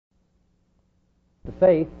to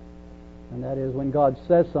faith, and that is when God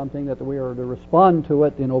says something that we are to respond to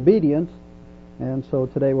it in obedience. And so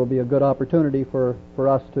today will be a good opportunity for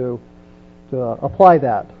us to apply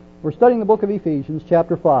that. We're studying the book of Ephesians,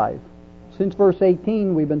 chapter 5. Since verse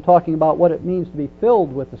 18, we've been talking about what it means to be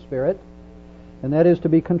filled with the Spirit, and that is to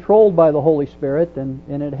be controlled by the Holy Spirit,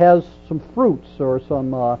 and it has some fruits or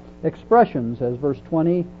some expressions, as verse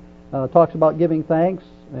 20 talks about giving thanks,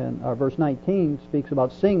 and verse 19 speaks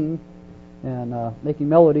about singing and making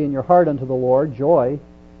melody in your heart unto the Lord, joy.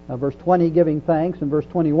 Verse 20, giving thanks, and verse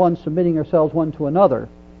 21, submitting ourselves one to another.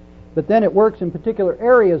 But then it works in particular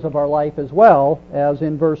areas of our life as well, as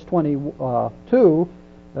in verse 22,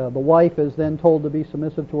 the wife is then told to be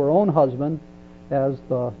submissive to her own husband, as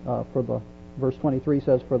verse 23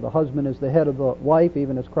 says, for the husband is the head of the wife,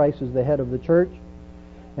 even as Christ is the head of the church,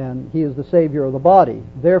 and he is the Savior of the body.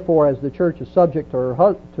 Therefore, as the church is subject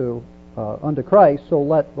to unto Christ, so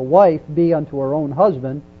let the wife be unto her own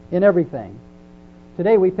husband in everything.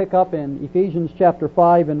 Today we pick up in Ephesians chapter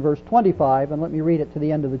 5 and verse 25, and let me read it to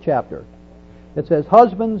the end of the chapter. It says,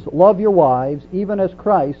 Husbands, love your wives, even as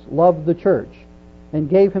Christ loved the church, and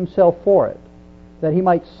gave himself for it, that he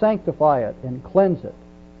might sanctify it and cleanse it,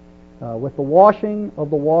 with the washing of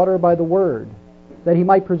the water by the word, that he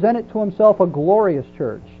might present it to himself a glorious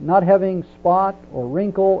church, not having spot or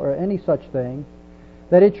wrinkle or any such thing,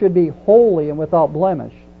 that it should be holy and without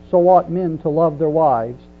blemish. So ought men to love their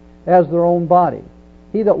wives as their own body.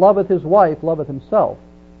 He that loveth his wife loveth himself.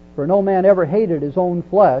 For no man ever hated his own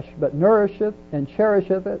flesh, but nourisheth and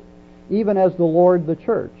cherisheth it, even as the Lord the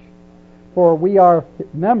church. For we are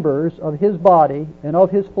members of his body, and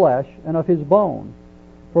of his flesh, and of his bone.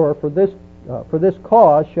 For this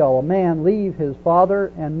cause shall a man leave his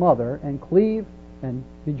father and mother, and cleave and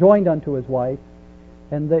be joined unto his wife,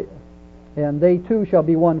 and they two shall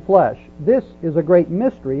be one flesh. This is a great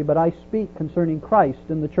mystery, but I speak concerning Christ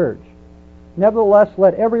and the church. Nevertheless,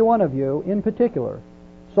 let every one of you, in particular,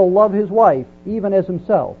 so love his wife, even as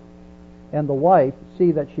himself, and the wife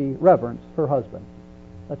see that she reverence her husband.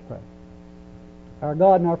 Let's pray. Our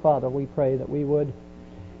God and our Father, we pray that we would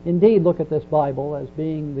indeed look at this Bible as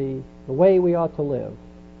being the way we ought to live.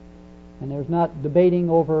 And there's not debating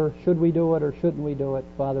over should we do it or shouldn't we do it.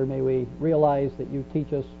 Father, may we realize that you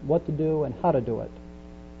teach us what to do and how to do it.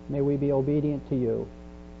 May we be obedient to you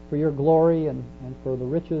for your glory and for the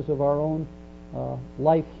riches of our own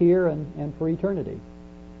life here and for eternity.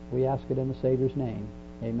 We ask it in the Savior's name.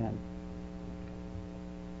 Amen.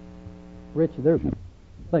 Rich,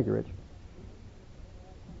 thank you, Rich.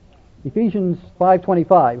 Ephesians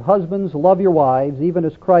 5:25, Husbands, love your wives, even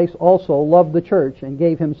as Christ also loved the church and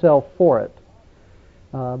gave himself for it.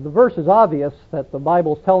 The verse is obvious that the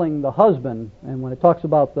Bible's telling the husband, and when it talks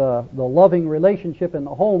about the loving relationship in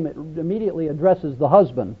the home, it immediately addresses the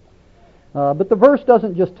husband. But the verse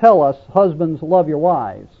doesn't just tell us, husbands, love your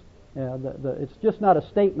wives. It's just not a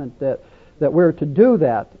statement that we're to do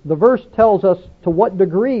that. The verse tells us to what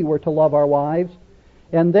degree we're to love our wives,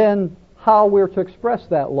 and then how we're to express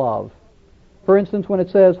that love. For instance, when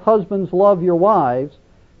it says, husbands, love your wives,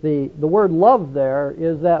 the word love there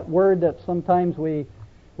is that word that sometimes we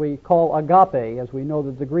call agape, as we know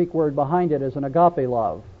that the Greek word behind it is an agape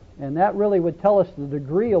love. And that really would tell us the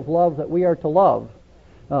degree of love that we are to love.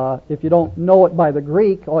 If you don't know it by the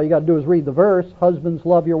Greek, all you got to do is read the verse, Husbands,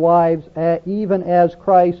 love your wives, even as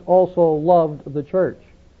Christ also loved the church.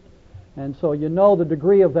 And so you know the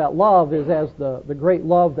degree of that love is as the great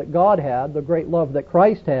love that God had, the great love that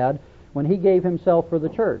Christ had when he gave himself for the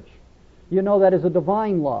church. You know that is a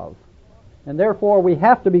divine love. And therefore we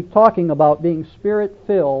have to be talking about being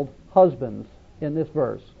Spirit-filled husbands in this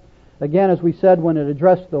verse. Again, as we said when it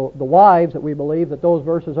addressed the wives, that we believe that those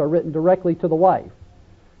verses are written directly to the wife.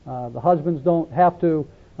 The husbands don't have to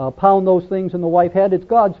pound those things in the wife's head. It's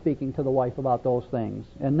God speaking to the wife about those things.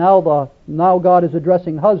 And now God is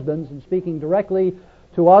addressing husbands and speaking directly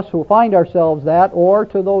to us who find ourselves that, or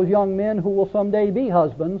to those young men who will someday be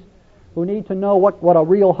husbands, who need to know what a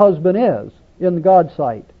real husband is in God's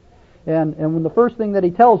sight. And when the first thing that he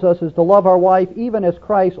tells us is to love our wife even as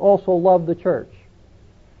Christ also loved the church.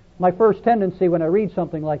 My first tendency when I read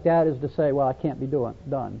something like that is to say, well, I can't be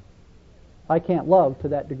done. I can't love to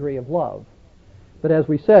that degree of love. But as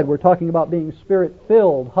we said, we're talking about being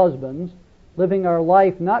Spirit-filled husbands, living our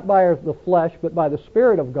life not by the flesh, but by the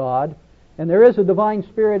Spirit of God. And there is a divine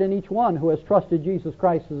Spirit in each one who has trusted Jesus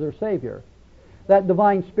Christ as their Savior. That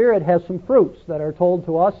divine Spirit has some fruits that are told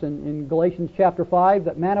to us in Galatians chapter 5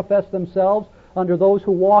 that manifest themselves under those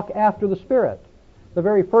who walk after the Spirit. The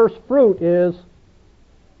very first fruit is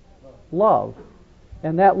love.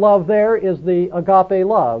 And that love there is the agape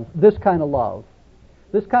love, this kind of love.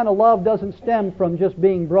 This kind of love doesn't stem from just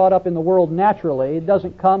being brought up in the world naturally. It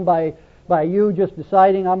doesn't come by you just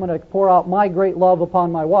deciding, I'm going to pour out my great love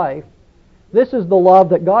upon my wife. This is the love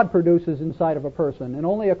that God produces inside of a person, and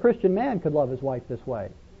only a Christian man could love his wife this way.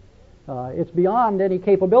 It's beyond any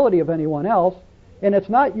capability of anyone else, and it's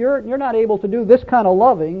not you're not able to do this kind of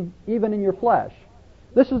loving even in your flesh.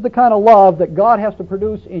 This is the kind of love that God has to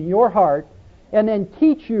produce in your heart and then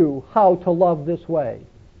teach you how to love this way.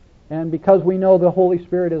 And because we know the Holy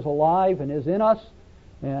Spirit is alive and is in us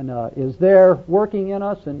and is there working in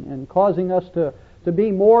us and causing us to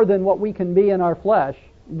be more than what we can be in our flesh,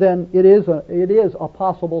 then it is a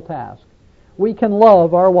possible task. We can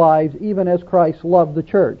love our wives even as Christ loved the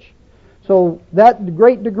church. So that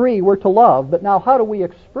great degree we're to love. But now how do we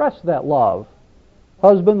express that love?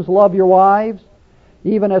 Husbands, love your wives,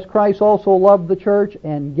 even as Christ also loved the church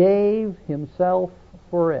and gave himself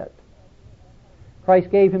for it.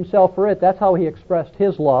 Christ gave himself for it. That's how he expressed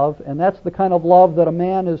his love, and that's the kind of love that a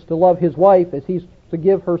man is to love his wife, as he's to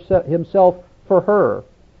give himself for her.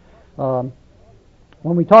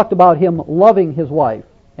 When we talked about him loving his wife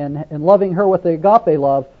and loving her with the agape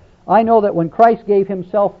love, I know that when Christ gave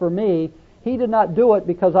himself for me, he did not do it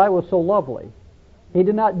because I was so lovely. He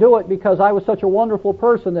did not do it because I was such a wonderful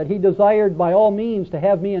person that he desired by all means to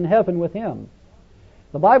have me in heaven with him.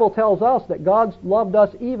 The Bible tells us that God loved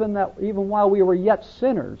us even while we were yet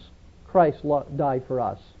sinners. Christ died for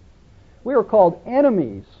us. We were called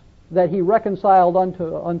enemies that he reconciled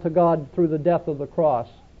unto God through the death of the cross.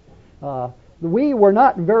 We were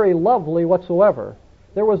not very lovely whatsoever.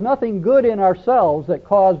 There was nothing good in ourselves that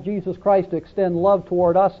caused Jesus Christ to extend love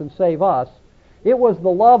toward us and save us. It was the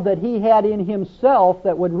love that he had in himself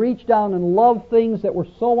that would reach down and love things that were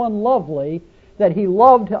so unlovely that he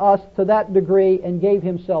loved us to that degree and gave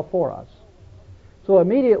himself for us. So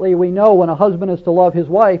immediately we know when a husband is to love his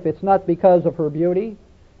wife, it's not because of her beauty,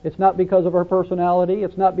 it's not because of her personality,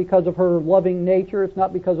 it's not because of her loving nature, it's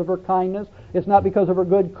not because of her kindness, it's not because of her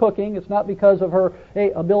good cooking, it's not because of her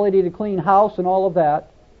ability to clean house and all of that.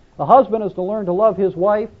 A husband is to learn to love his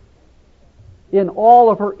wife in all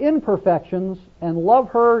of her imperfections and love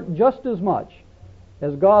her just as much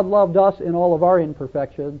as God loved us in all of our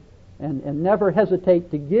imperfections, and never hesitate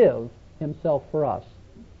to give himself for us.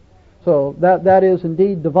 So that is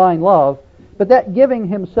indeed divine love. But that giving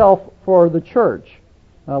himself for the church,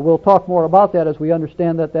 we'll talk more about that as we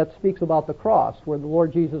understand that speaks about the cross, where the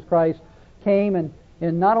Lord Jesus Christ came and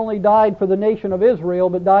not only died for the nation of Israel,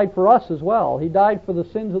 but died for us as well. He died for the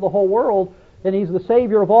sins of the whole world, and he's the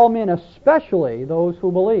Savior of all men, especially those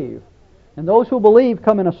who believe. And those who believe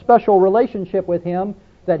come in a special relationship with him,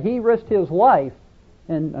 that he risked his life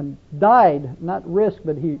and died, not risk,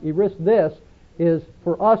 but he risked this, is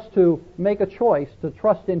for us to make a choice to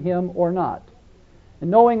trust in him or not.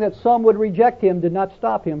 And knowing that some would reject him did not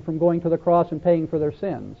stop him from going to the cross and paying for their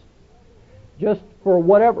sins. Just for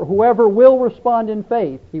whoever will respond in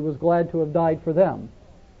faith, he was glad to have died for them.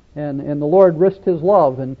 And the Lord risked his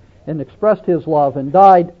love and expressed his love and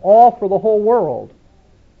died all for the whole world.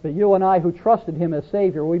 But you and I who trusted him as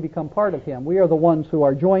Savior, we become part of him. We are the ones who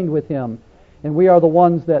are joined with him, and we are the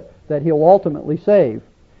ones that he'll ultimately save.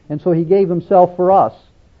 And so he gave himself for us.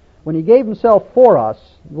 When he gave himself for us,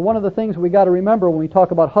 one of the things we got to remember when we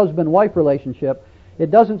talk about husband-wife relationship,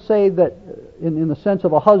 it doesn't say that in the sense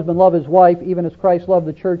of a husband love his wife even as Christ loved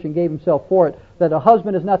the church and gave himself for it, that a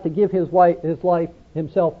husband is not to give his life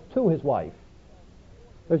himself to his wife.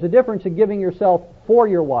 There's a difference in giving yourself for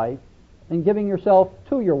your wife and giving yourself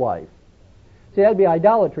to your wife. See, that'd be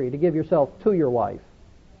idolatry to give yourself to your wife.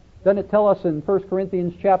 Doesn't it tell us in 1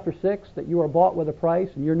 Corinthians chapter 6 that you are bought with a price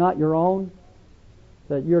and you're not your own?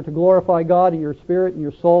 That you're to glorify God in your spirit and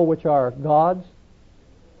your soul, which are God's?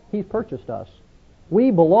 He's purchased us.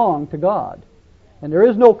 We belong to God. And there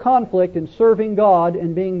is no conflict in serving God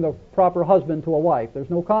and being the proper husband to a wife.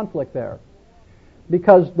 There's no conflict there.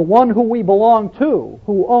 Because the one who we belong to,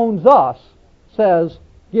 who owns us, says,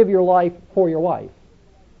 give your life for your wife.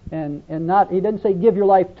 And not, he doesn't say give your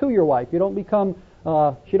life to your wife. You don't become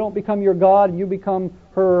she don't become your God, and you become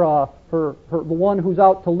her the one who's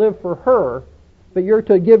out to live for her, but you're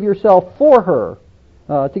to give yourself for her.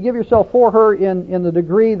 To give yourself for her in the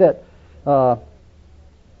degree that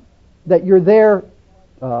you're there,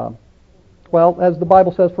 well, as the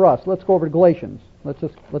Bible says for us. Let's go over to Galatians. Let's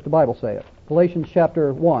just let the Bible say it. Galatians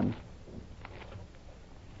chapter 1.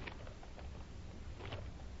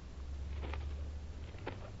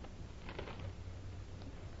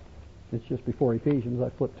 It's just before Ephesians. I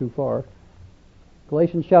flipped too far.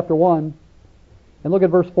 Galatians chapter 1, and look at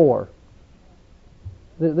verse 4.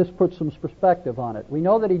 This puts some perspective on it. We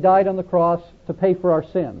know that he died on the cross to pay for our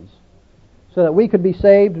sins. so that we could be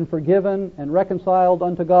saved and forgiven and reconciled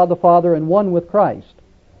unto God the Father and one with Christ.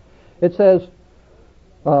 It says,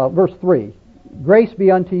 verse 3, "Grace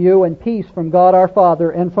be unto you and peace from God our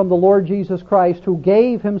Father and from the Lord Jesus Christ, who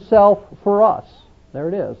gave Himself for us." There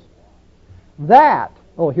it is. That,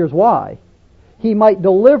 here's why. "He might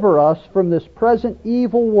deliver us from this present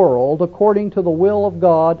evil world according to the will of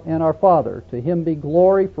God and our Father. To Him be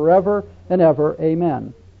glory forever and ever.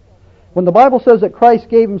 Amen." When the Bible says that Christ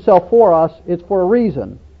gave Himself for us, it's for a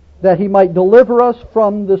reason. That He might deliver us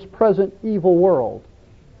from this present evil world.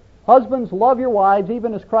 Husbands, love your wives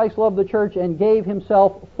even as Christ loved the church and gave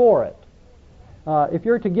Himself for it. If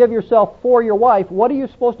you're to give yourself for your wife, what are you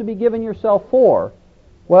supposed to be giving yourself for?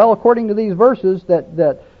 Well, according to these verses,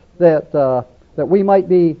 that we might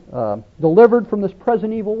be delivered from this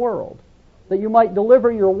present evil world. That you might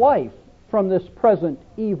deliver your wife from this present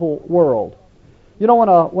evil world. You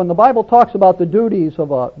know, when the Bible talks about the duties of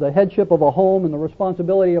the headship of a home and the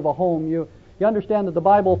responsibility of a home, you understand that the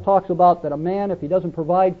Bible talks about that a man, if he doesn't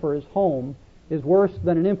provide for his home, is worse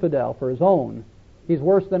than an infidel for his own. He's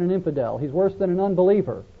worse than an infidel. He's worse than an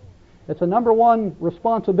unbeliever. It's a number one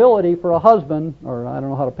responsibility for a husband, or I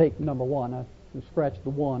don't know how to take number one. I can scratch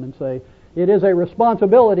the one and say, it is a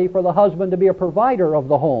responsibility for the husband to be a provider of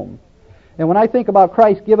the home. And when I think about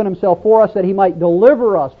Christ giving Himself for us that He might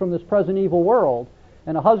deliver us from this present evil world,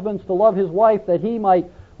 and a husband's to love his wife that he might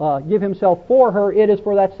give himself for her, it is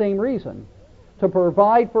for that same reason. To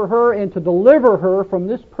provide for her and to deliver her from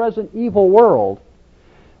this present evil world.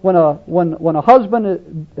 When a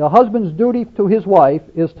husband's duty to his wife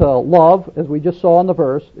is to love, as we just saw in the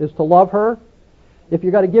verse, is to love her. If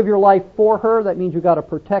you've got to give your life for her, that means you've got to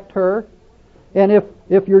protect her. And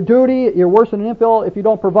if your duty, you're worse than an infidel, if you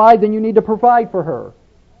don't provide, then you need to provide for her.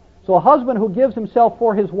 So a husband who gives himself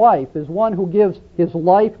for his wife is one who gives his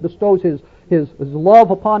life, bestows his love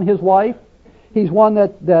upon his wife. He's one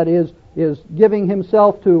that is giving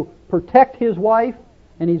himself to protect his wife,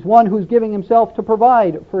 and he's one who's giving himself to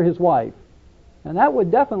provide for his wife. And that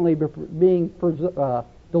would definitely be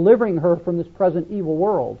delivering her from this present evil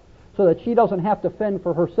world, so that she doesn't have to fend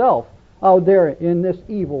for herself out there in this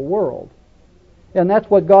evil world. And that's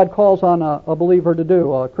what God calls on a believer to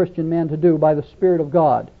do, a Christian man to do by the Spirit of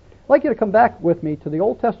God. I'd like you to come back with me to the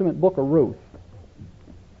Old Testament book of Ruth.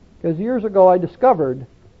 Because years ago I discovered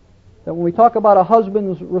that when we talk about a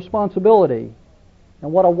husband's responsibility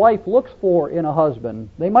and what a wife looks for in a husband,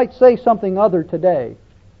 they might say something other today,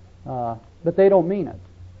 but they don't mean it.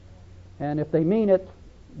 And if they mean it,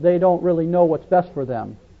 they don't really know what's best for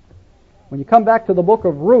them. When you come back to the book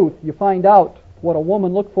of Ruth, you find out what a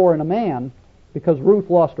woman looked for in a man, because Ruth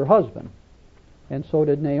lost her husband. And so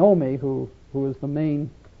did Naomi, who is the main,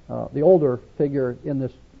 the older figure in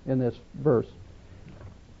this verse.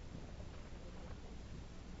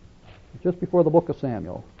 Just before the book of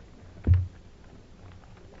Samuel.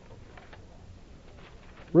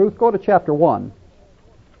 Ruth, go to chapter 1.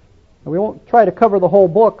 Now, we won't try to cover the whole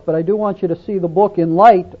book, but I do want you to see the book in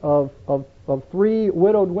light of three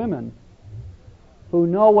widowed women who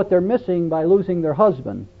know what they're missing by losing their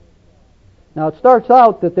husband. Now, it starts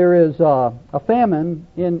out that there is a famine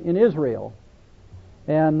in Israel,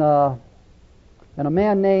 and a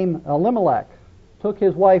man named Elimelech took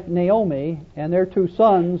his wife Naomi and their two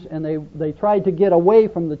sons, and they tried to get away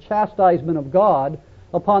from the chastisement of God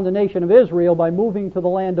upon the nation of Israel by moving to the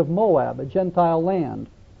land of Moab, a Gentile land.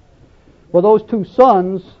 Well, those two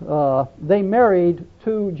sons, they married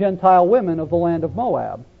two Gentile women of the land of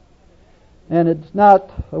Moab. And it's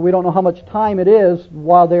not, we don't know how much time it is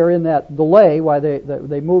while they're in that delay, why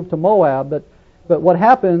they moved to Moab, but what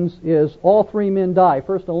happens is all three men die.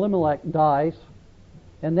 First Elimelech dies,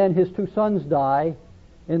 and then his two sons die,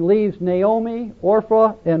 and leaves Naomi,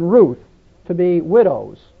 Orpah, and Ruth to be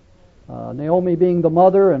widows. Naomi being the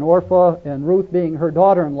mother, and Orpah and Ruth being her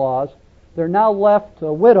daughter-in-laws. They're now left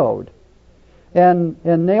widowed. And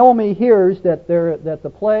Naomi hears that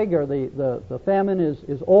the plague or the famine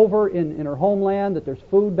is over in her homeland, that there's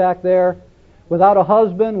food back there. Without a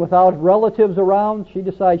husband, without relatives around, she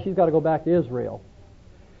decides she's got to go back to Israel.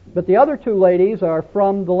 But the other two ladies are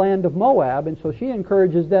from the land of Moab, and so she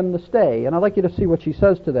encourages them to stay. And I'd like you to see what she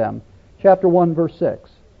says to them. Chapter 1, verse 6.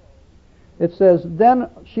 It says, "Then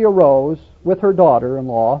she arose with her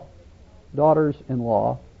daughters-in-law,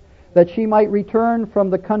 that she might return from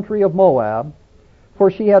the country of Moab, for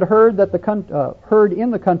she had heard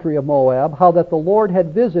in the country of Moab how that the Lord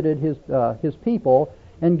had visited his people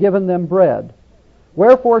and given them bread.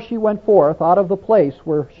 Wherefore she went forth out of the place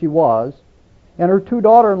where she was, and her two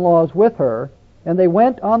daughter-in-laws with her, and they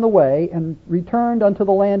went on the way and returned unto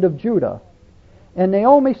the land of Judah. And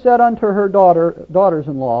Naomi said unto her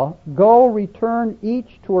daughters-in-law, Go, return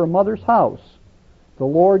each to her mother's house. The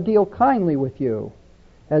Lord deal kindly with you,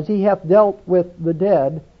 as he hath dealt with the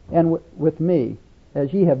dead and with me,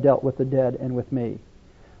 as ye have dealt with the dead and with me.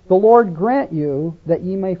 The Lord grant you that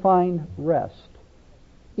ye may find rest,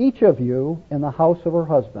 each of you in the house of her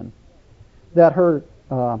husband. Then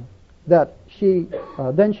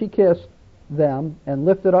she kissed them and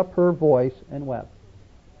lifted up her voice and wept.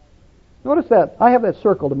 Notice that I have that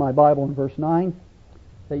circled in my Bible in verse 9,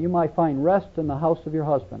 that you might find rest in the house of your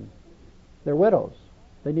husband. They're widows.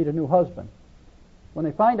 They need a new husband. When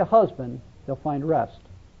they find a husband, they'll find rest.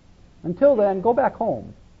 Until then, go back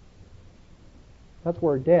home. That's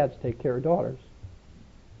where dads take care of daughters.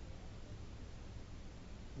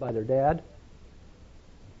 By their dad.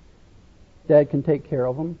 Dad can take care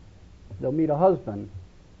of them. They'll meet a husband,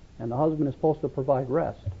 and the husband is supposed to provide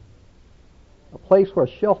rest. A place for a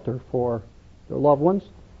shelter for their loved ones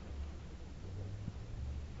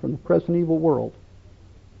from the present evil world.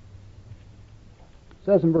 It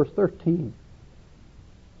says in verse 13,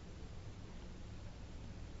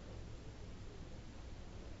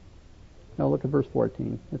 now look at verse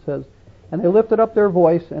 14. It says, And they lifted up their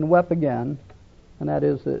voice and wept again. And that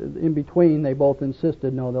is, in between, they both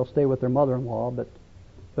insisted, no, they'll stay with their mother-in-law.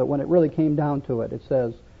 But when it really came down to it, it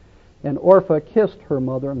says, And Orpah kissed her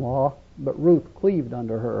mother-in-law, but Ruth cleaved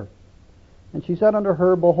unto her. And she said unto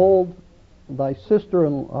her, Behold, thy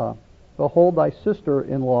sister-in-law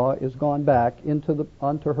is gone back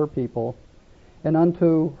unto her people, and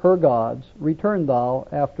unto her gods. Return thou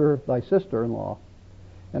after thy sister-in-law.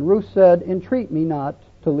 And Ruth said, Entreat me not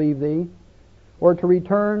to leave thee, or to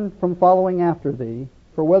return from following after thee.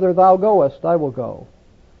 For whither thou goest, I will go.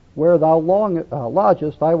 Where thou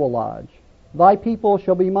lodgest, I will lodge. Thy people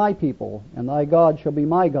shall be my people, and thy God shall be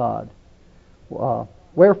my God.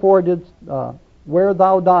 Where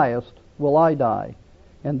thou diest, will I die,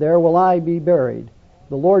 and there will I be buried.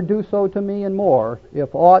 The Lord do so to me and more,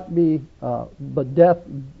 if aught be but death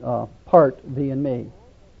part thee and me.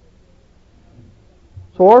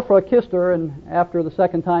 So Orpah kissed her, and after the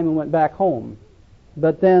second time and went back home.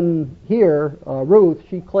 But then here, Ruth,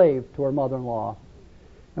 she clave to her mother-in-law.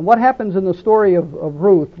 And what happens in the story of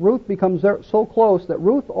Ruth, Ruth becomes so close that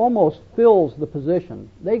Ruth almost fills the position.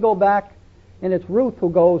 They go back, and it's Ruth who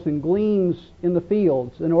goes and gleans in the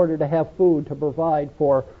fields in order to have food to provide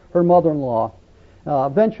for her mother-in-law.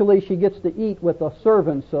 Eventually she gets to eat with the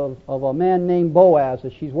servants of a man named Boaz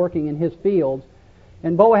as she's working in his fields.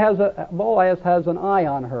 And Boaz has an eye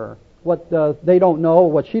on her. What they don't know,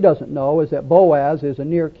 what she doesn't know, is that Boaz is a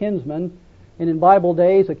near kinsman. And in Bible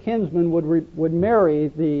days, a kinsman would marry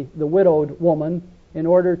the widowed woman in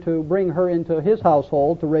order to bring her into his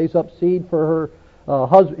household to raise up seed for her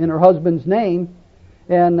in her husband's name.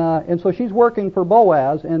 And so she's working for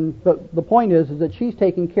Boaz. And the point is that she's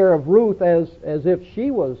taking care of Ruth as if she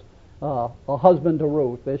was a husband to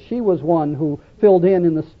Ruth, as she was one who filled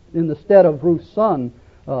in the stead of Ruth's son,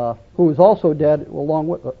 who is also dead, along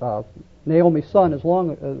with Naomi's son,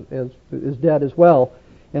 is dead as well,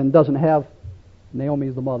 and doesn't have,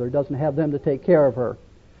 Naomi's the mother, doesn't have them to take care of her.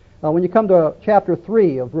 When you come to chapter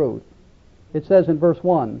 3 of Ruth, it says in verse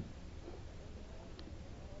 1,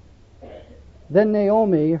 Then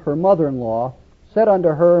Naomi, her mother-in-law, said unto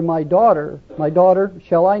her, My daughter,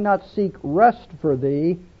 shall I not seek rest for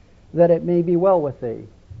thee, that it may be well with thee?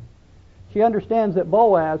 She understands that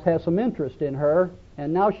Boaz has some interest in her,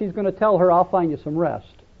 and now she's going to tell her, I'll find you some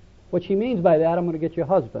rest. What she means by that, I'm going to get you a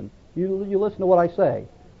husband. You listen to what I say.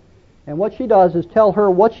 And what she does is tell her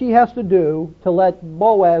what she has to do to let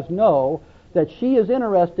Boaz know that she is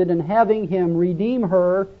interested in having him redeem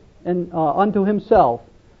her and unto himself,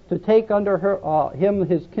 to take under him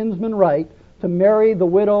his kinsman right to marry the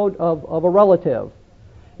widowed of a relative.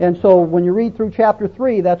 And so when you read through chapter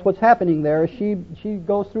 3, that's what's happening there. She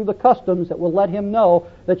goes through the customs that will let him know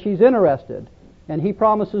that she's interested. And he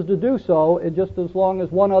promises to do so just as long as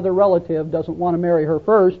one other relative doesn't want to marry her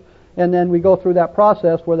first. And then we go through that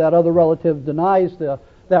process where that other relative denies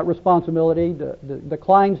that responsibility,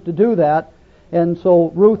 declines to do that. And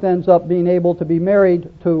so Ruth ends up being able to be married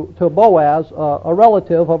to Boaz, a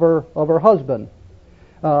relative of her husband.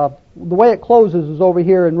 The way it closes is over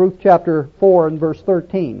here in Ruth chapter 4 and verse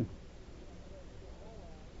 13.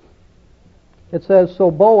 It says, So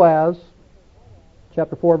Boaz,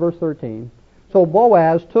 chapter 4, verse 13, So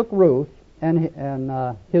Boaz took Ruth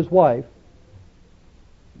and his wife,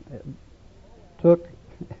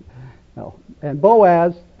 and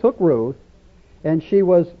Boaz took Ruth, and she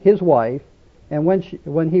was his wife, and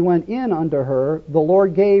when he went in unto her, the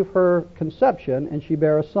Lord gave her conception, and she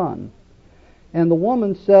bare a son. And the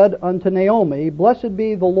woman said unto Naomi, Blessed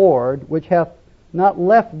be the Lord, which hath not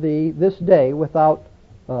left thee this day without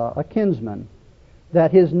a kinsman,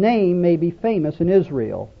 that his name may be famous in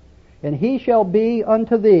Israel. And he shall be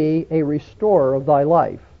unto thee a restorer of thy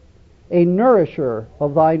life, a nourisher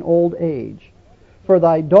of thine old age. For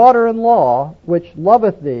thy daughter-in-law, which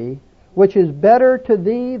loveth thee, which is better to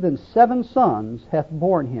thee than 7 sons, hath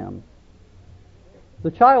borne him.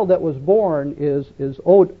 The child that was born is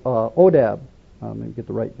Odeb. Let me get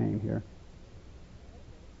the right name here.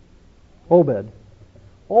 Obed.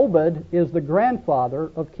 Obed is the grandfather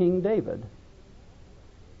of King David.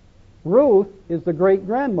 Ruth is the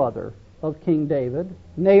great-grandmother of King David.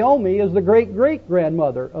 Naomi is the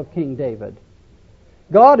great-great-grandmother of King David.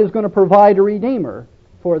 God is going to provide a redeemer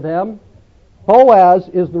for them. Boaz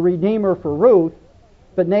is the redeemer for Ruth.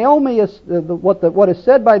 But Naomi is what is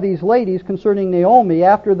said by these ladies concerning Naomi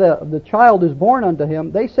after the child is born unto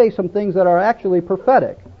him. They say some things that are actually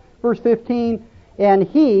prophetic. Verse 15, And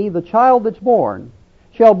he, the child that's born,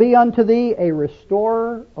 shall be unto thee a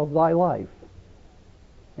restorer of thy life.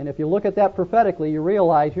 And if you look at that prophetically, you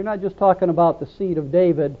realize you're not just talking about the seed of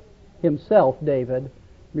David himself, David.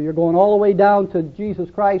 You're going all the way down to Jesus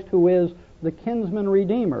Christ, who is the kinsman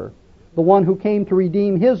redeemer, the one who came to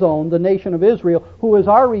redeem his own, the nation of Israel, who is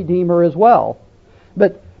our redeemer as well.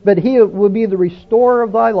 But he will be the restorer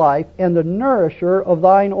of thy life and the nourisher of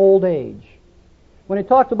thine old age. When it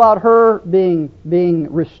talks about her being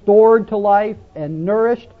restored to life and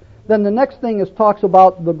nourished, then the next thing talks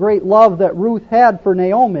about the great love that Ruth had for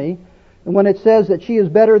Naomi, and when it says that she is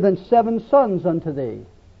better than 7 sons unto thee.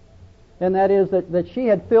 And that is that she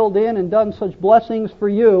had filled in and done such blessings for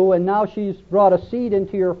you, and now she's brought a seed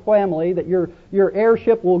into your family, that your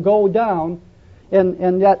heirship will go down,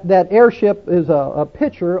 and that heirship is a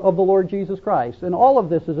picture of the Lord Jesus Christ. And all of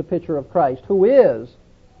this is a picture of Christ, who is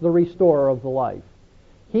the restorer of the life.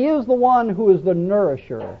 He is the one who is the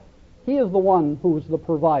nourisher. He is the one who is the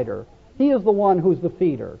provider. He is the one who's the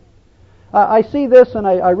feeder. I see this, and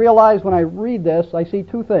I realize when I read this, I see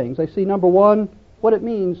 2 things. I see, number 1, what it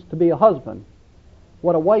means to be a husband,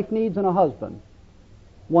 what a wife needs in a husband.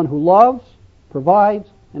 One who loves, provides,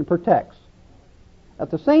 and protects.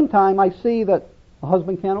 At the same time, I see that a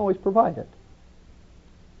husband can't always provide it.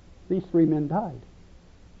 These 3 men died.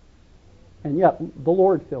 And yet, the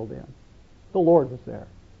Lord filled in. The Lord was there.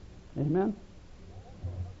 Amen?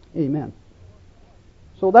 Amen.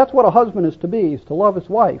 So that's what a husband is to be, is to love his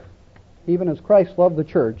wife, even as Christ loved the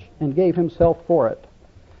church and gave himself for it.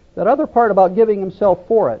 That other part about giving himself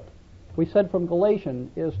for it, we said from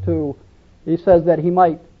Galatians, he says that he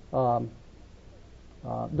might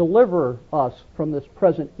deliver us from this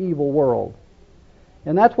present evil world.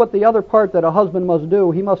 And that's what the other part that a husband must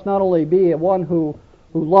do. He must not only be one who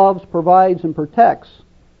loves, provides, and protects,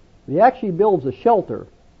 he actually builds a shelter,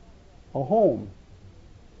 a home.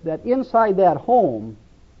 That inside that home,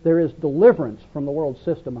 there is deliverance from the world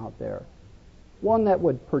system out there. One that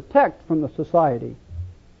would protect from the society.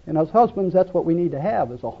 And as husbands, that's what we need to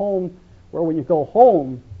have, is a home where when you go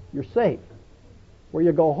home, you're safe. Where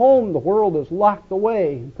you go home, the world is locked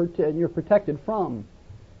away and you're protected from.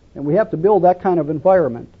 And we have to build that kind of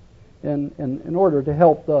environment in order to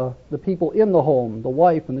help the people in the home, the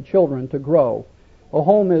wife and the children, to grow. A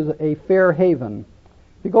home is a fair haven.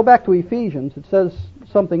 If you go back to Ephesians, it says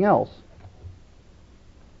something else.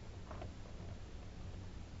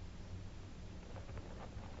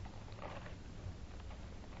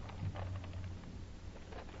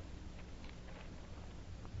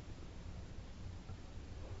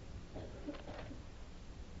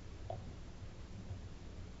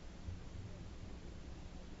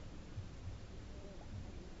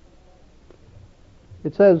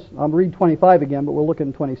 It says, I'll read 25 again, but we'll look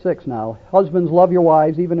at 26 now. Husbands, love your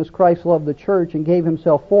wives, even as Christ loved the church and gave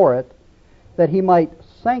himself for it, that he might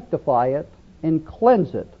sanctify it and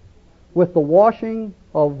cleanse it with the washing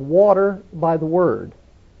of water by the word.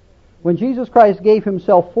 When Jesus Christ gave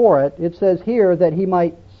himself for it, it says here that he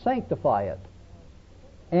might sanctify it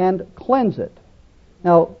and cleanse it.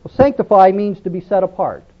 Now, sanctify means to be set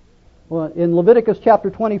apart. Well, in Leviticus chapter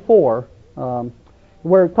 24,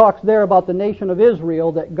 where it talks there about the nation of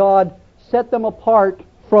Israel, that God set them apart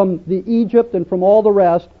from the Egypt and from all the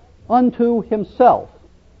rest unto himself.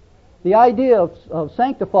 The idea of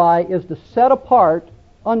sanctify is to set apart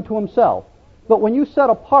unto himself. But when you set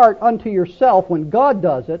apart unto yourself, when God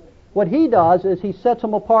does it, what he does is he sets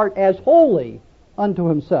them apart as holy unto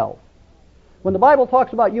himself. When the Bible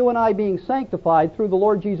talks about you and I being sanctified through the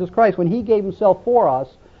Lord Jesus Christ, when he gave himself for us,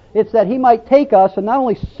 it's that he might take us and not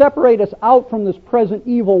only separate us out from this present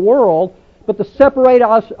evil world, but to separate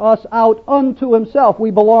us out unto himself.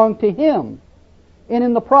 We belong to him. And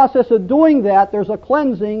in the process of doing that, there's a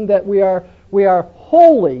cleansing that we are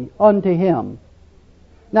holy unto Him.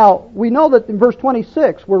 Now, we know that in verse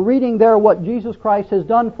 26, we're reading there what Jesus Christ has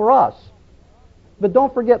done for us. But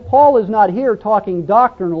don't forget, Paul is not here talking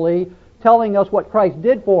doctrinally, telling us what Christ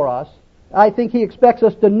did for us. I think he expects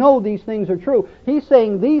us to know these things are true. He's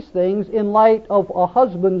saying these things in light of a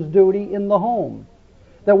husband's duty in the home.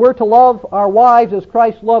 That we're to love our wives as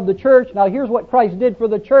Christ loved the church. Now here's what Christ did for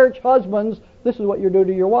the church. Husbands, this is what you're due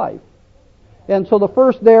to your wife. And so the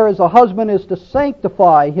first there is a husband is to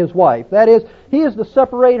sanctify his wife. That is, he is to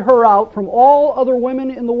separate her out from all other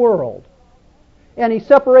women in the world. And he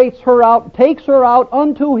separates her out, takes her out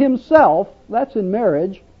unto himself. That's in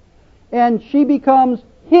marriage. And she becomes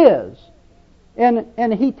his.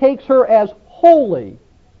 And he takes her as holy.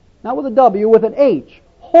 Not with a W, with an H.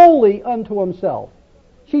 Holy unto himself.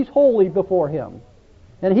 She's holy before him.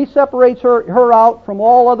 And he separates her out from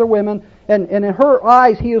all other women. And in her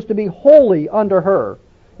eyes, he is to be holy unto her.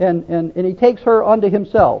 And he takes her unto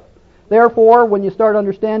himself. Therefore, when you start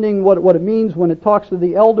understanding what it means when it talks to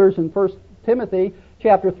the elders in 1 Timothy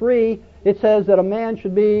chapter 3, it says that a man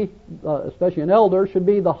should be, especially an elder, should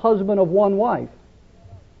be the husband of one wife.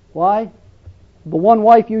 Why? The one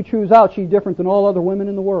wife you choose out, she's different than all other women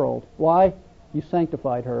in the world. Why? You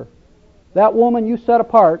sanctified her. That woman you set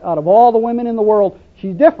apart out of all the women in the world,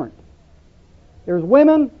 she's different. There's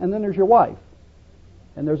women, and then there's your wife.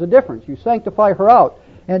 And there's a difference. You sanctify her out,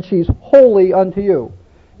 and she's holy unto you.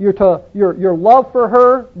 Your love for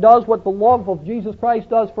her does what the love of Jesus Christ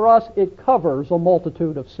does for us. It covers a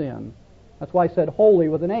multitude of sin. That's why I said holy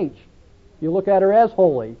with an H. You look at her as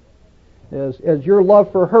holy, as your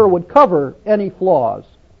love for her would cover any flaws.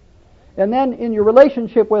 And then in your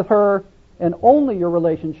relationship with her, and only your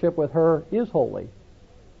relationship with her, is holy.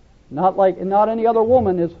 Not any other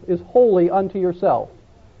woman is holy unto yourself.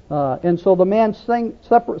 And so the man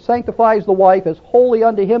sanctifies the wife as holy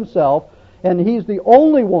unto himself, and he's the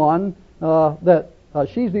only one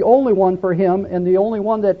she's the only one for him, and the only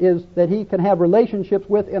one that he can have relationships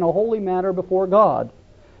with in a holy manner before God.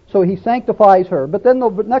 So he sanctifies her. But then the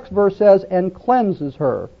next verse says, and cleanses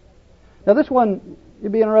her. Now this one,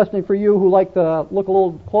 it'd be interesting for you who like to look a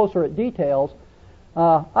little closer at details.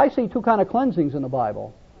 I see two kind of cleansings in the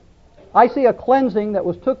Bible. I see a cleansing that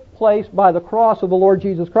took place by the cross of the Lord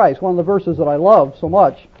Jesus Christ. One of the verses that I love so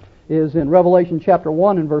much is in Revelation chapter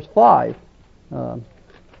 1 and verse 5,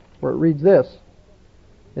 where it reads this.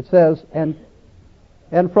 It says, and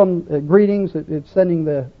from greetings, it's sending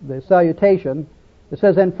the salutation. It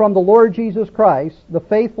says, and from the Lord Jesus Christ, the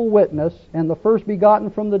faithful witness, and the first begotten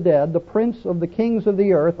from the dead, the prince of the kings of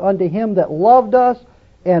the earth, unto him that loved us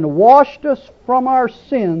and washed us from our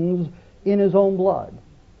sins in his own blood.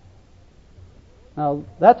 Now,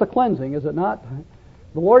 that's a cleansing, is it not?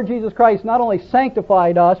 The Lord Jesus Christ not only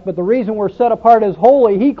sanctified us, but the reason we're set apart as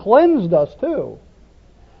holy, he cleansed us too.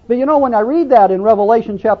 But you know, when I read that in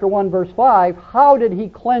Revelation chapter 1, verse 5, how did he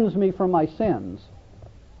cleanse me from my sins?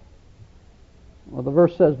 Well, the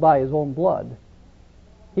verse says, by his own blood.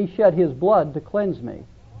 He shed his blood to cleanse me.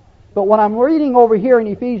 But when I'm reading over here in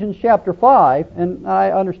Ephesians chapter 5, and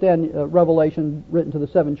I understand Revelation written to the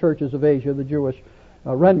 7 churches of Asia, the Jewish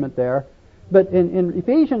remnant there, but in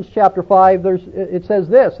Ephesians chapter 5, it says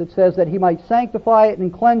this. It says that he might sanctify it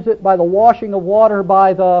and cleanse it by the washing of water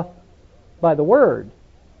by the Word.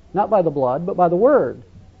 Not by the blood, but by the Word.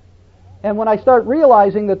 And when I start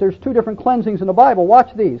realizing that there's two different cleansings in the Bible,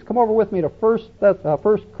 watch these. Come over with me to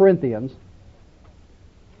 1 Corinthians.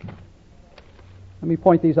 Let me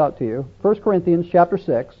point these out to you. 1 Corinthians chapter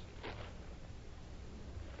 6.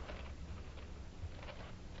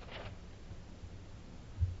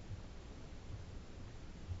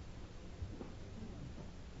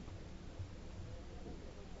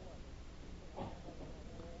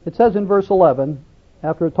 It says in verse 11,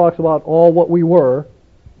 after it talks about all what we were,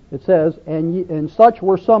 it says, and such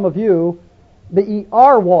were some of you, but ye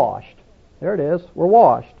are washed. There it is, we're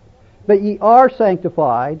washed. But ye are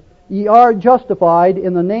sanctified, ye are justified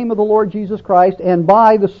in the name of the Lord Jesus Christ and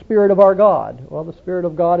by the Spirit of our God. Well, the Spirit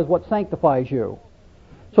of God is what sanctifies you.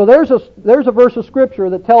 So there's a verse of Scripture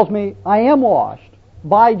that tells me I am washed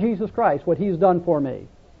by Jesus Christ, what He's done for me.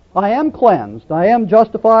 I am cleansed, I am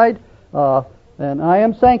justified, and I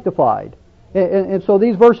am sanctified. And so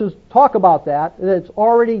these verses talk about that it's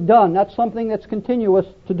already done. That's something that's continuous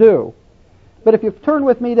to do. But if you turn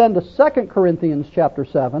with me then to 2 Corinthians chapter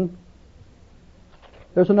 7,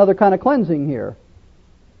 there's another kind of cleansing here.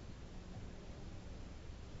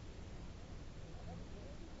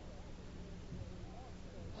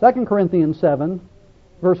 2 Corinthians 7,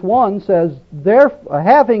 verse 1 says,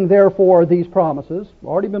 having therefore these promises,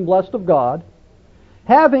 already been blessed of God,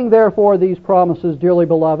 Having therefore these promises, dearly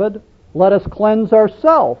beloved, let us cleanse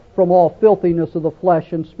ourselves from all filthiness of the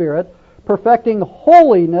flesh and spirit, perfecting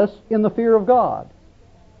holiness in the fear of God.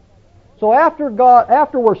 So after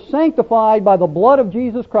we're sanctified by the blood of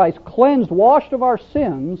Jesus Christ, cleansed, washed of our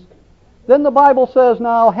sins, then the Bible says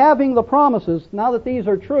now, having the promises, now that these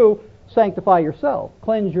are true, sanctify yourself,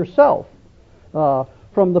 cleanse yourself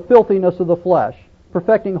from the filthiness of the flesh,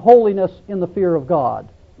 perfecting holiness in the fear of God.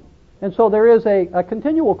 And so there is a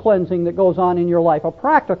continual cleansing that goes on in your life, a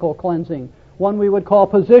practical cleansing, one we would call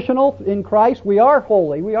positional. In Christ, we are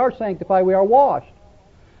holy, we are sanctified, we are washed.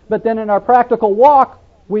 But then in our practical walk,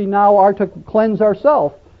 we now are to cleanse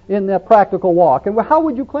ourselves in that practical walk. And how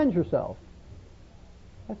would you cleanse yourself?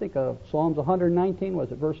 I think Psalms 119,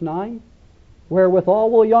 was it verse 9? Wherewithal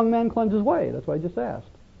will a young man cleanse his way? That's what I just asked.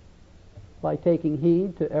 By taking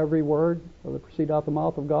heed to every word that proceed out the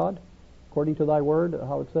mouth of God, according to thy word,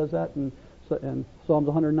 how it says that in Psalms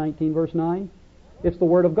 119, verse 9. It's the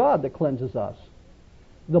word of God that cleanses us.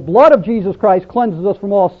 The blood of Jesus Christ cleanses us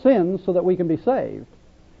from all sins so that we can be saved.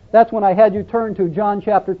 That's when I had you turn to John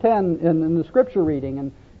chapter 10 in the scripture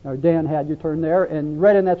reading, or Dan had you turn there, and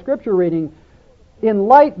read in that scripture reading, in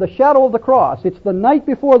light, the shadow of the cross. It's the night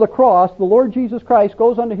before the cross, the Lord Jesus Christ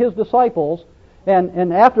goes unto His disciples,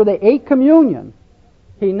 and after they ate communion,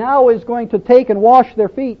 He now is going to take and wash their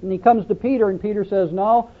feet, and He comes to Peter, and Peter says,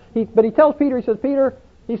 no. But He tells Peter, He says, Peter,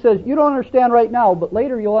 He says, you don't understand right now, but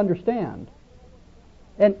later you'll understand.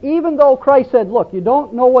 And even though Christ said, look, you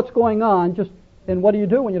don't know what's going on, and what do you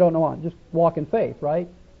do when you don't know on? Just walk in faith, right?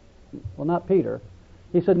 Well, not Peter.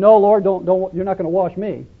 He said, no, Lord, don't, you're not going to wash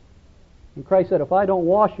me. And Christ said, if I don't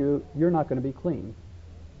wash you, you're not going to be clean.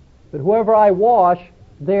 But whoever I wash,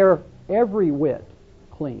 they're every whit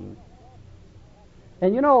clean.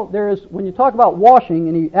 And you know, when you talk about washing,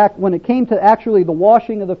 and when it came to actually the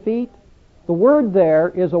washing of the feet, the word there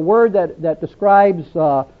is a word that describes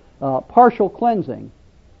partial cleansing.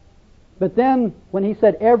 But then when he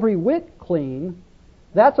said every whit clean,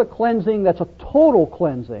 that's a cleansing, that's a total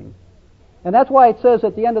cleansing. And that's why it says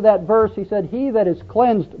at the end of that verse, he said, he that is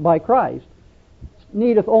cleansed by Christ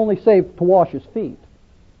needeth only save to wash his feet.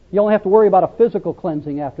 You only have to worry about a physical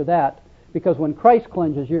cleansing after that, because when Christ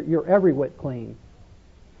cleanses, you're every whit clean.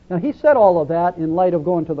 Now he said all of that in light of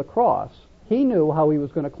going to the cross. He knew how he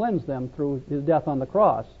was going to cleanse them through his death on the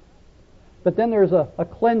cross. But then there's a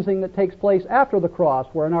cleansing that takes place after the cross,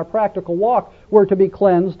 where in our practical walk we're to be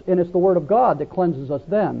cleansed, and it's the Word of God that cleanses us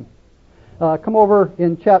then. Come over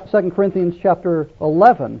in 2 Corinthians chapter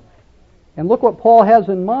 11, and look what Paul has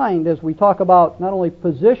in mind as we talk about not only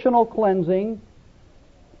positional cleansing,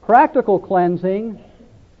 practical cleansing,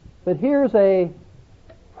 but here's a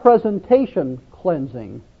presentation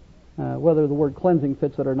cleansing. Whether the word cleansing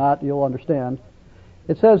fits it or not, you'll understand.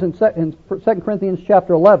 It says in 2 Corinthians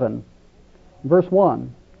chapter 11, verse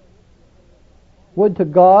 1, would to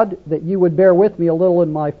God that you would bear with me a little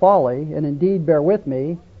in my folly, and indeed bear with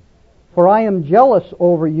me, for I am jealous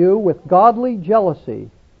over you with godly jealousy.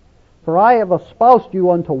 For I have espoused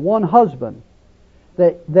you unto one husband,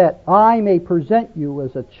 that I may present you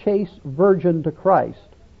as a chaste virgin to Christ.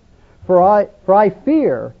 For I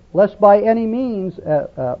fear lest by any means, as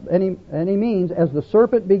the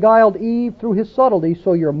serpent beguiled Eve through his subtlety,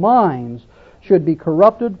 so your minds should be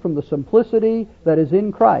corrupted from the simplicity that is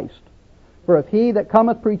in Christ. For if he that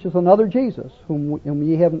cometh preacheth another Jesus, whom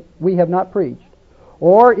we have not preached,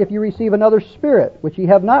 or if you receive another spirit, which ye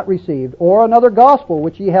have not received, or another gospel,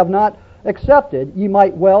 which ye have not accepted, ye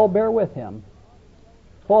might well bear with him.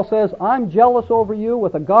 Paul says, I'm jealous over you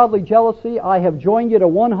with a godly jealousy. I have joined you to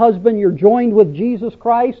one husband. You're joined with Jesus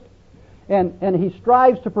Christ. And he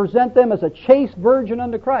strives to present them as a chaste virgin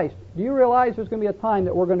unto Christ. Do you realize there's going to be a time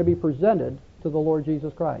that we're going to be presented to the Lord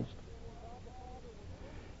Jesus Christ?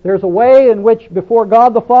 There's a way in which before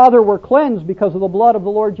God the Father we're cleansed because of the blood of the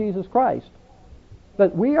Lord Jesus Christ.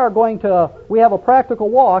 But we have a practical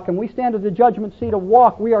walk, and we stand at the judgment seat of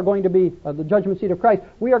walk. We are going to be, the judgment seat of Christ,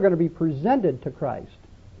 we are going to be presented to Christ.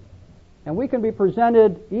 And we can be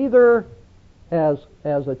presented either as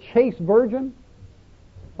a chaste virgin,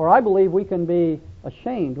 or I believe we can be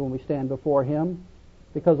ashamed when we stand before Him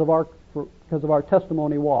because of our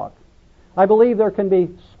testimony walk. I believe there can be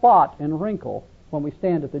spot and wrinkle when we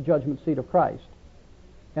stand at the judgment seat of Christ.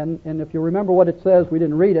 And if you remember what it says, we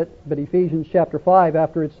didn't read it, but Ephesians chapter 5,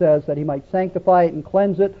 after it says that He might sanctify it and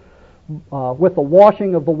cleanse it with the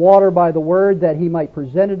washing of the water by the word, that He might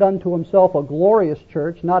present it unto Himself a glorious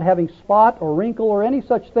church, not having spot or wrinkle or any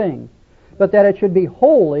such thing, but that it should be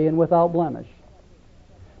holy and without blemish.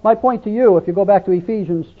 My point to you, if you go back to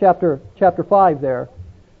Ephesians chapter 5 there,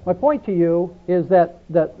 my point to you is that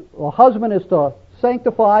a husband is to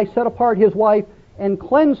sanctify, set apart his wife, and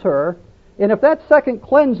cleanse her. And if that second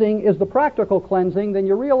cleansing is the practical cleansing, then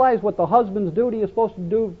you realize what the husband's duty is supposed to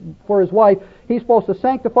do for his wife. He's supposed to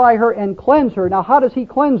sanctify her and cleanse her. Now, how does he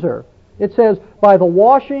cleanse her? It says, by the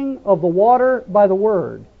washing of the water by the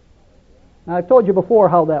word. Now, I've told you before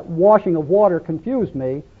how that washing of water confused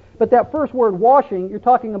me. But that first word, washing, you're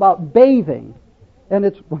talking about bathing. And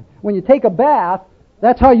it's when you take a bath,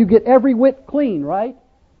 that's how you get every whit clean, right?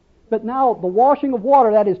 But now, the washing of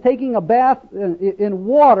water, that is taking a bath in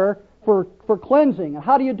water for cleansing. And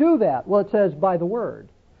how do you do that? Well, it says by the word.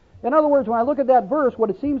 In other words, when I look at that verse, what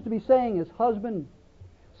it seems to be saying is, husband,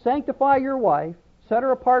 sanctify your wife, set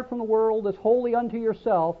her apart from the world as holy unto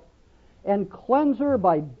yourself, and cleanse her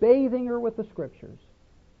by bathing her with the Scriptures.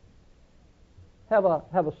 Have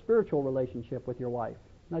a spiritual relationship with your wife,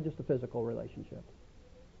 not just a physical relationship.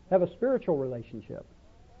 Have a spiritual relationship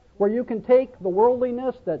where you can take the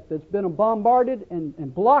worldliness that's been bombarded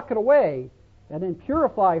and block it away, and then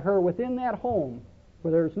purify her within that home,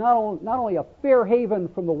 where there's not only a fair haven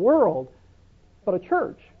from the world, but a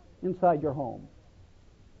church inside your home,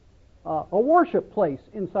 a worship place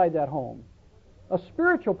inside that home, a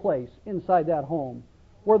spiritual place inside that home,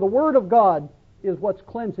 where the Word of God is what's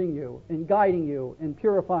cleansing you and guiding you and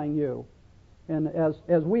purifying you. And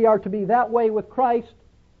as we are to be that way with Christ,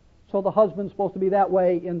 so the husband's supposed to be that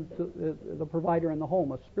way in the provider in the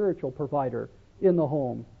home, a spiritual provider in the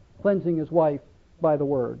home, cleansing his wife by the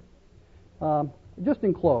Word. Just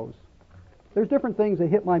in close, there's different things that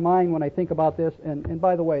hit my mind when I think about this. And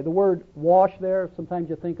by the way, the word wash there, sometimes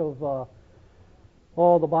you think of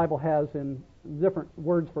all the Bible has in different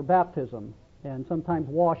words for baptism. And sometimes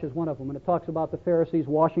wash is one of them. When it talks about the Pharisees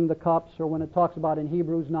washing the cups, or when it talks about in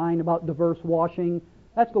Hebrews 9 about diverse washing,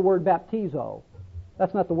 that's the word baptizo.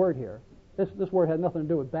 That's not the word here. This word has nothing to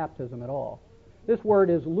do with baptism at all. This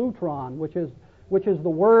word is lutron, which is the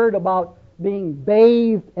word about being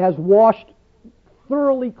bathed as washed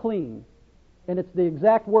thoroughly clean. And it's the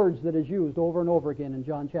exact words that is used over and over again in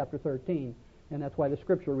John chapter 13. And that's why the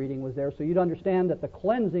scripture reading was there. So you'd understand that the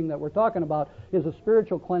cleansing that we're talking about is a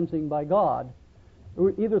spiritual cleansing by God,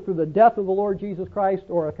 either through the death of the Lord Jesus Christ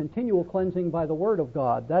or a continual cleansing by the Word of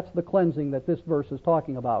God. That's the cleansing that this verse is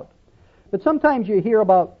talking about. But sometimes you hear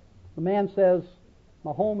about, the man says,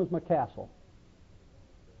 my home is my castle.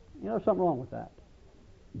 You know, there's something wrong with that.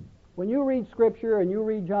 When you read Scripture and you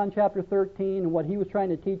read John chapter 13 and what he was trying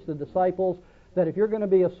to teach the disciples, that if you're going to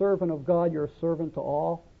be a servant of God, you're a servant to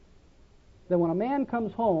all, then when a man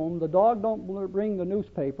comes home, the dog don't bring the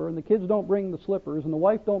newspaper, and the kids don't bring the slippers, and the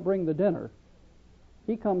wife don't bring the dinner.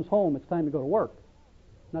 He comes home, it's time to go to work,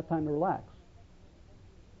 not time to relax.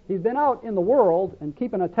 He's been out in the world and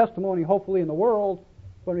keeping a testimony, hopefully, in the world.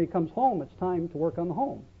 When he comes home, it's time to work on the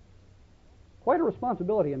home. Quite a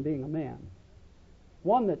responsibility in being a man.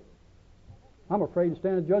 One that I'm afraid to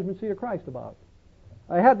stand in the judgment seat of Christ about.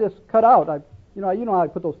 I had this cut out. You know how I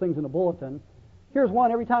put those things in the bulletin. Here's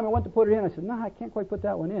one. Every time I went to put it in, I said, I can't quite put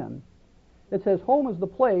that one in. It says, home is the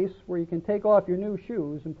place where you can take off your new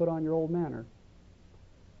shoes and put on your old manner.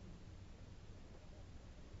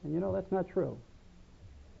 And you know, that's not true.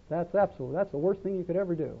 That's the worst thing you could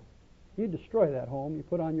ever do. You destroy that home. You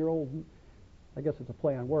put on your old, I guess it's a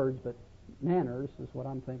play on words, but manners is what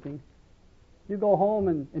I'm thinking. You go home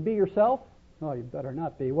and be yourself? No, you better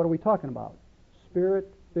not be. What are we talking about?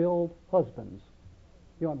 Spirit-filled husbands.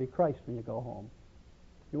 You want to be Christ when you go home.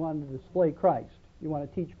 You want to display Christ. You want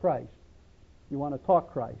to teach Christ. You want to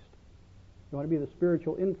talk Christ. You want to be the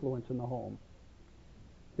spiritual influence in the home.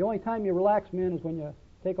 The only time you relax, men, is when you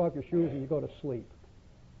take off your shoes and you go to sleep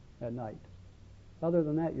at night. Other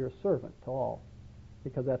than that, you're a servant to all,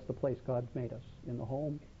 because that's the place God's made us, in the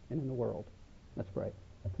home and in the world. Let's pray.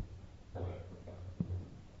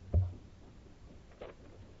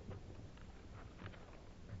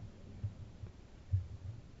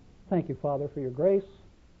 Thank you, Father, for your grace.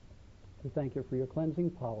 We thank you for your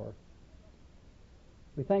cleansing power.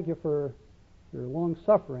 We thank you for your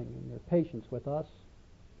long-suffering and your patience with us.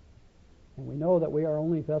 And we know that we are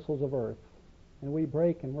only vessels of earth, and we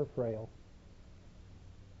break and we're frail.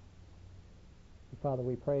 And Father,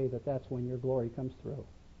 we pray that that's when your glory comes through.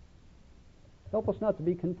 Help us not to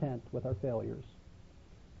be content with our failures.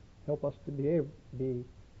 Help us to be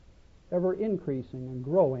ever increasing and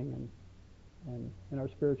growing and in our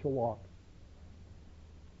spiritual walk.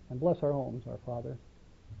 And bless our homes, our Father.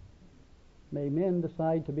 May men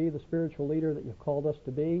decide to be the spiritual leader that you've called us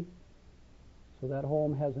to be, so that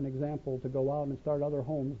home has an example to go out and start other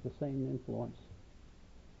homes the same influence.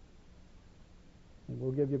 And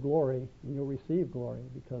we'll give you glory, and you'll receive glory,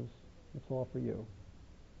 because it's all for you.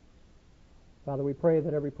 Father, we pray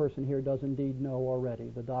that every person here does indeed know already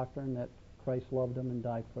the doctrine that Christ loved them and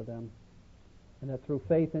died for them, and that through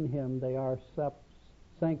faith in Him they are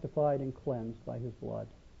sanctified and cleansed by His blood.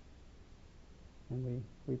 And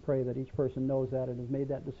we pray that each person knows that and has made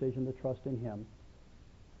that decision to trust in Him.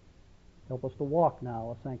 Help us to walk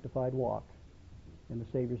now a sanctified walk. In the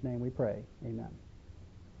Savior's name we pray. Amen.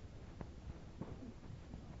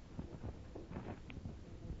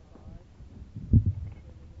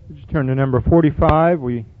 Let's turn to number 45.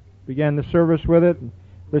 We began the service with it.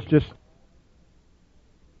 Let's just